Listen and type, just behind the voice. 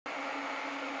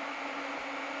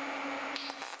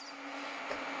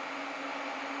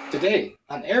Today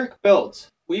on Eric Builds,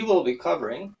 we will be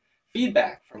covering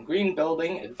feedback from Green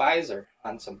Building Advisor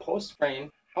on some post-frame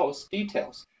house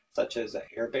details, such as an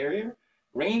air barrier,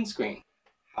 rain screen,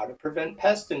 how to prevent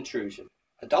pest intrusion,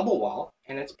 a double wall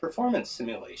and its performance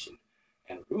simulation,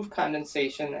 and roof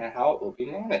condensation and how it will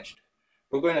be managed.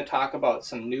 We're going to talk about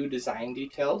some new design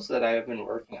details that I have been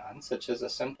working on, such as a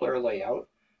simpler layout,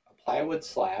 a plywood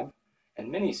slab,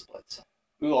 and mini splits.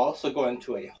 We will also go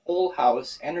into a whole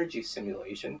house energy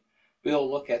simulation. We'll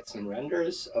look at some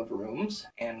renders of rooms,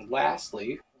 and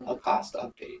lastly, a cost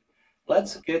update.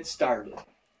 Let's get started.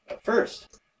 But first,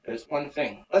 there's one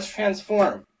thing. Let's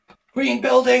transform. Green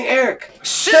Building Eric!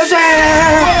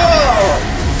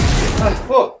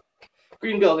 Whoa!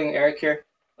 Green Building Eric here.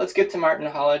 Let's get to Martin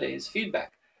Holliday's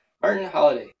feedback. Martin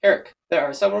Holliday, Eric, there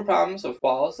are several problems with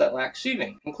walls that lack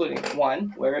sheathing, including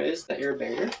 1. Where is the air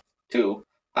barrier? 2.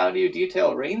 How do you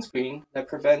detail a rain screen that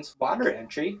prevents water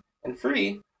entry? And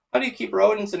 3. How do you keep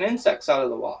rodents and insects out of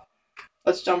the wall?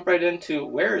 Let's jump right into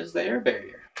where is the air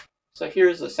barrier. So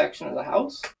here's a section of the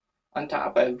house. On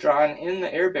top I've drawn in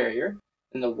the air barrier.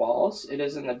 In the walls, it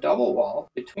is in the double wall,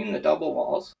 between the double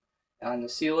walls. On the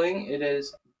ceiling, it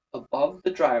is above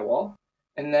the drywall.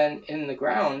 And then in the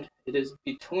ground, it is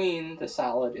between the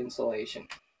solid insulation.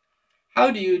 How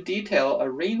do you detail a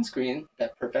rain screen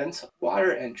that prevents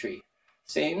water entry?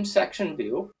 Same section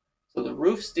view. So the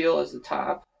roof steel is the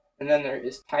top, and then there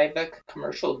is Tyvek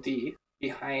Commercial D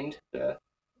behind the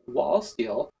wall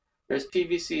steel. There's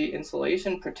PVC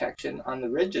insulation protection on the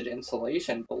rigid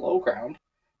insulation below ground,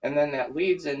 and then that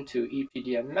leads into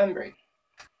EPDM membrane.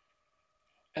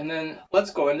 And then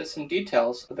let's go into some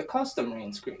details of the custom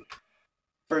rain screen.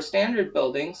 For standard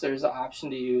buildings, there's the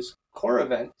option to use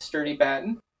Coravent sturdy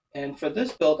batten, and for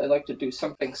this build, I'd like to do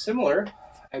something similar.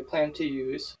 I plan to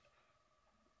use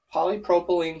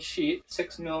polypropylene sheet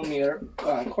 6mm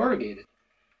corrugated,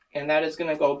 and that is going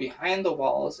to go behind the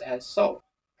walls as so,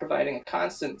 providing a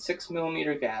constant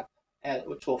 6mm gap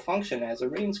which will function as a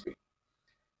rain screen.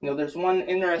 There's one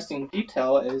interesting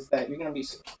detail is that you're going to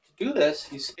to do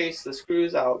this, you space the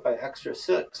screws out by extra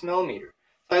 6mm.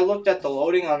 So I looked at the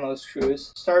loading on those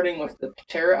screws, starting with the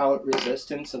tear out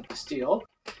resistance of the steel,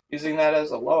 using that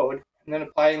as a load, and then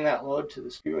applying that load to the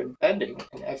screw and bending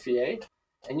in FEA.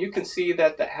 And you can see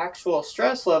that the actual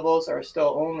stress levels are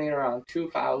still only around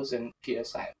 2000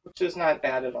 psi, which is not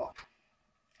bad at all.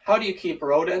 How do you keep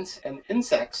rodents and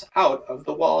insects out of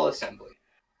the wall assembly?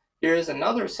 Here is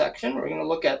another section. We're going to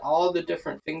look at all the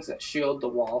different things that shield the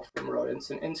wall from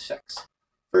rodents and insects.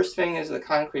 First thing is the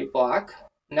concrete block.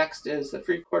 Next is the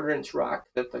 3/4 inch rock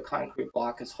that the concrete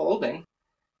block is holding.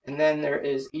 And then there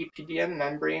is EPDM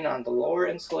membrane on the lower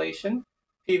insulation,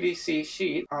 PVC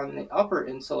sheet on the upper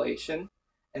insulation,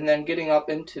 and then getting up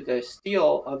into the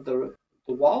steel of the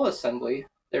wall assembly,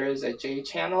 there is a J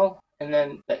channel, and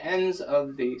then the ends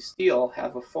of the steel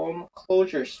have a foam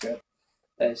closure strip,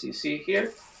 as you see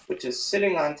here, which is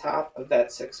sitting on top of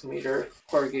that 6-meter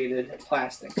corrugated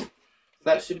plastic.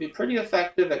 That should be pretty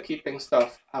effective at keeping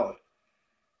stuff out.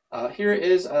 Here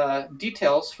is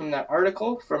details from that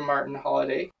article from Martin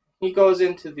Holliday. He goes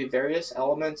into the various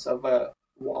elements of a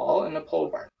wall and a pole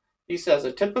barn. He says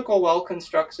a typical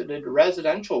well-constructed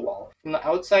residential wall from the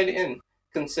outside in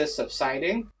consists of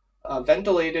siding, a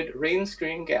ventilated rain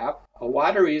screen gap, a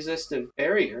water-resistive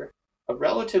barrier, a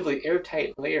relatively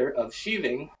airtight layer of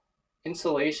sheathing,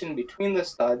 insulation between the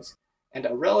studs, and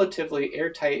a relatively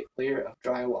airtight layer of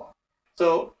drywall.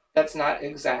 So that's not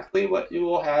exactly what you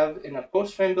will have in a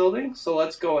post-frame building, so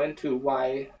let's go into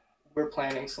why we're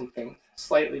planning something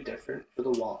slightly different for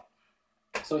the wall.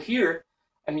 So here,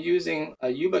 I'm using a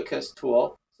Ubicus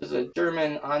tool. This is a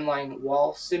German online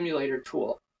wall simulator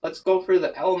tool. Let's go for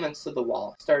the elements of the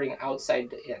wall, starting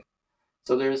outside to in.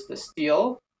 So there's the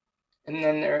steel, and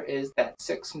then there is that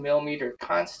 6mm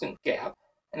constant gap,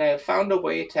 and I have found a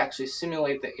way to actually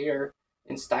simulate the air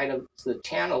inside of the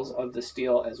channels of the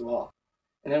steel as well.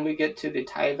 And then we get to the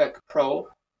Tyvek Pro,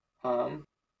 and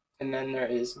then there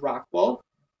is Rockwool,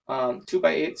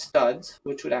 2x8 studs,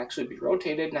 which would actually be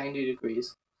rotated 90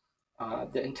 degrees,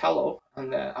 the Intello on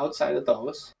the outside of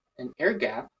those, an air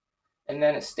gap, and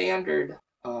then a standard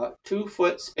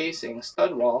 2-foot spacing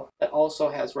stud wall that also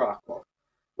has Rockwool.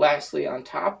 Lastly, on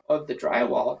top of the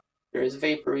drywall, there is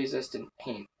vapor-resistant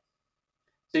paint.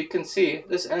 So you can see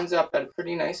this ends up at a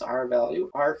pretty nice R value,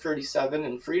 R37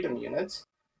 in Freedom units.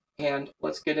 And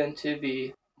let's get into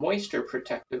the moisture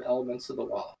protective elements of the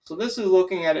wall. So this is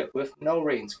looking at it with no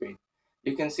rain screen.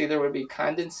 You can see there would be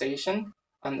condensation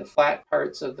on the flat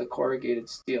parts of the corrugated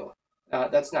steel.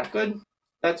 That's not good.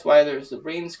 That's why there's the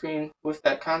rain screen with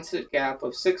that constant gap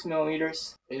of 6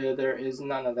 millimeters. There is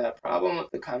none of that problem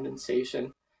with the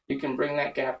condensation. you can bring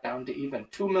that gap down to even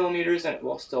 2 millimeters and it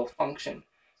will still function.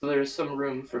 So there's some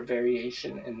room for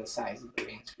variation in the size of the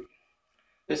rain screen.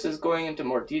 This is going into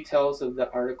more details of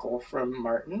the article from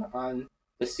Martin on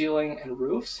the ceiling and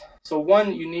roofs. So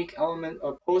one unique element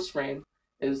of post frame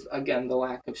is, again, the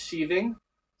lack of sheathing.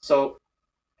 So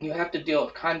you have to deal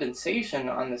with condensation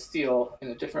on the steel in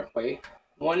a different way.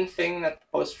 One thing that the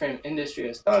post frame industry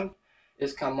has done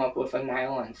is come up with a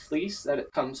nylon fleece that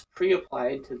it comes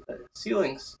pre-applied to the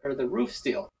ceilings or the roof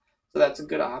steel. So that's a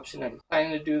good option. I'm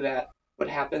planning to do that. What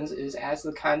happens is as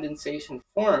the condensation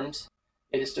forms,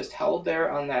 it is just held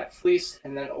there on that fleece,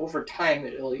 and then over time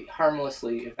it will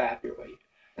harmlessly evaporate.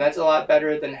 And that's a lot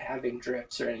better than having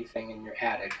drips or anything in your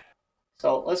attic.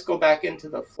 So let's go back into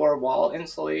the floor wall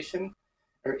insulation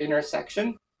or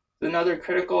intersection. Another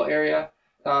critical area.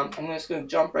 I'm just going to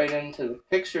jump right into the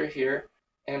picture here.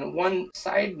 And one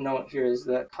side note here is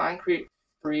the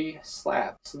concrete-free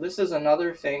slab. So this is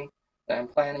another thing that I'm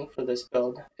planning for this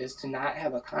build, is to not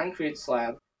have a concrete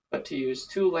slab, but to use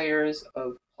 2 layers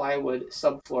of plywood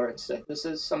subfloor instead. This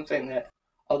is something that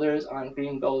others on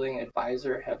Green Building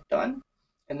Advisor have done,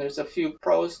 and there's a few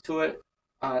pros to it.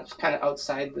 It's kind of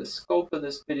outside the scope of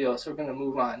this video, so we're going to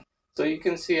move on. So you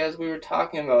can see, as we were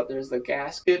talking about, there's the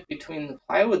gasket between the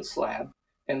plywood slab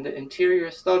and the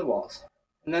interior stud walls.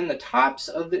 And then the tops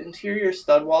of the interior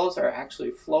stud walls are actually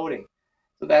floating.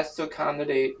 So that's to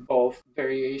accommodate both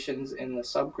variations in the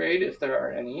subgrade, if there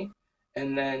are any,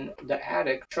 and then the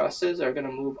attic trusses are going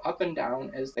to move up and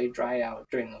down as they dry out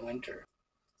during the winter.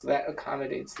 So that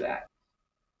accommodates that.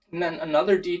 And then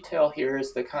another detail here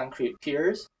is the concrete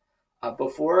piers.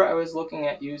 Before I was looking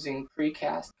at using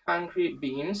precast concrete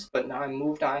beams, but now I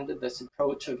moved on to this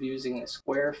approach of using the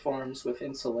square forms with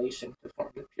insulation to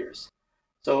form the piers.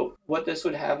 So what this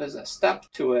would have is a step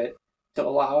to it to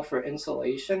allow for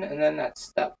insulation, and then that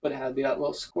step would have that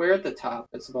little square at the top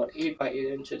that's about 8 by 8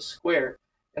 inches square,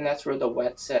 and that's where the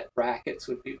wet set brackets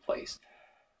would be placed.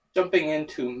 Jumping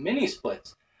into mini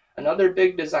splits, another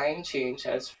big design change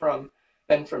has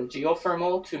been from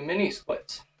geothermal to mini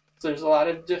splits. So there's a lot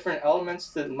of different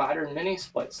elements to modern mini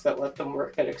splits that let them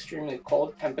work at extremely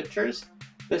cold temperatures.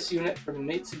 This unit from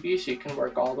Mitsubishi can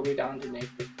work all the way down to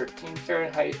 -13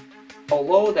 Fahrenheit.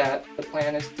 Below that, the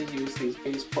plan is to use these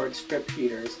baseboard strip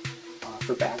heaters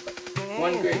for backup.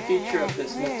 One great feature of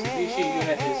this Mitsubishi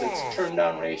unit is its turn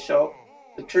down ratio.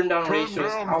 The turn down ratio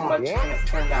is how much can it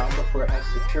turn down before it has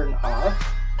to turn off.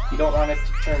 You don't want it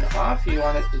to turn off, you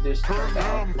want it to just turn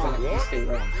down, because then it can stay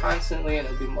running constantly and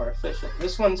it'll be more efficient.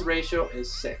 This one's ratio is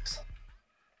 6.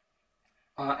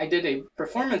 I did a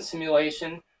performance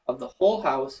simulation of the whole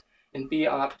house in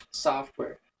BOP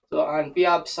software. So on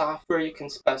BOP software, you can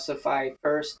specify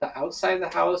first the outside of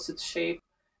the house, its shape,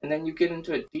 and then you get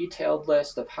into a detailed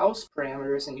list of house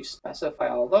parameters and you specify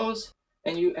all those,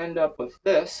 and you end up with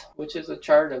this, which is a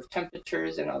chart of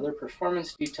temperatures and other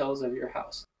performance details of your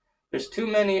house. There's too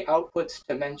many outputs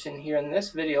to mention here in this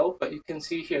video, but you can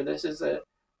see here this is an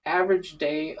average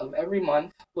day of every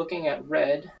month, looking at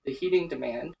red, the heating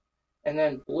demand, and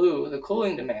then blue, the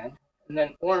cooling demand, and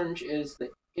then orange is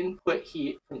the input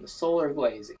heat from the solar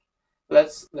glazing. So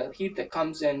that's the heat that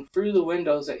comes in through the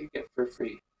windows that you get for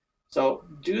free. So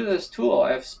due to this tool,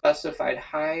 I've specified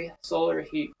high solar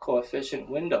heat coefficient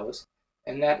windows,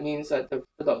 and that means that for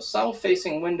those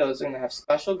south-facing windows, they're going to have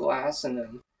special glass in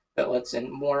them that lets in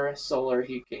more solar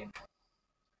heat gain.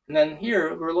 And then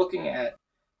here we're looking at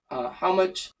how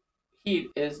much heat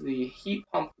is the heat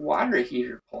pump water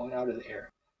heater pulling out of the air.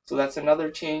 So that's another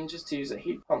change, is to use a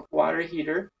heat pump water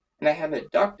heater, and I have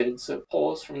it ducted so it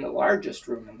pulls from the largest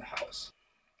room in the house.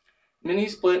 Mini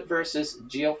split versus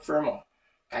geothermal.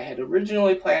 I had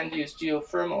originally planned to use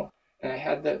geothermal, and I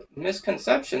had the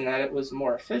misconception that it was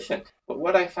more efficient. But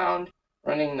what I found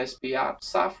running this BOP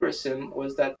software sim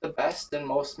was that the best and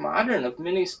most modern of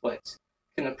mini splits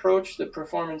can approach the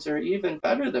performance, or even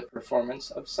better the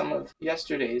performance, of some of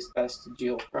yesterday's best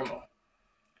geothermal.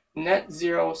 Net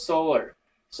zero solar.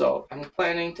 So I'm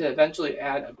planning to eventually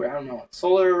add a ground mount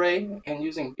solar array, and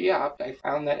using BOP I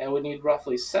found that I would need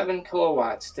roughly 7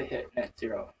 kilowatts to hit net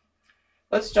zero.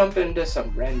 Let's jump into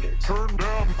some renders. Turn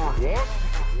down for what?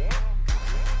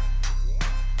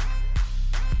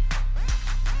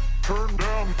 Turn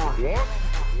down for what?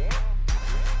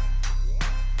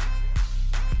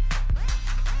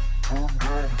 Turn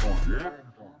down for what?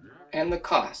 And the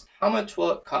cost. How much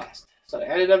will it cost? So I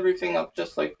added everything up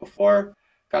just like before,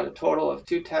 got a total of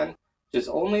 $210, which is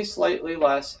only slightly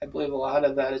less. I believe a lot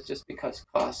of that is just because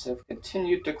costs have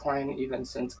continued to climb even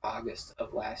since August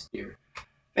of last year.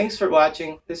 Thanks for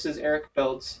watching. This is Eric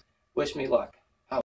Builds. Wish me luck.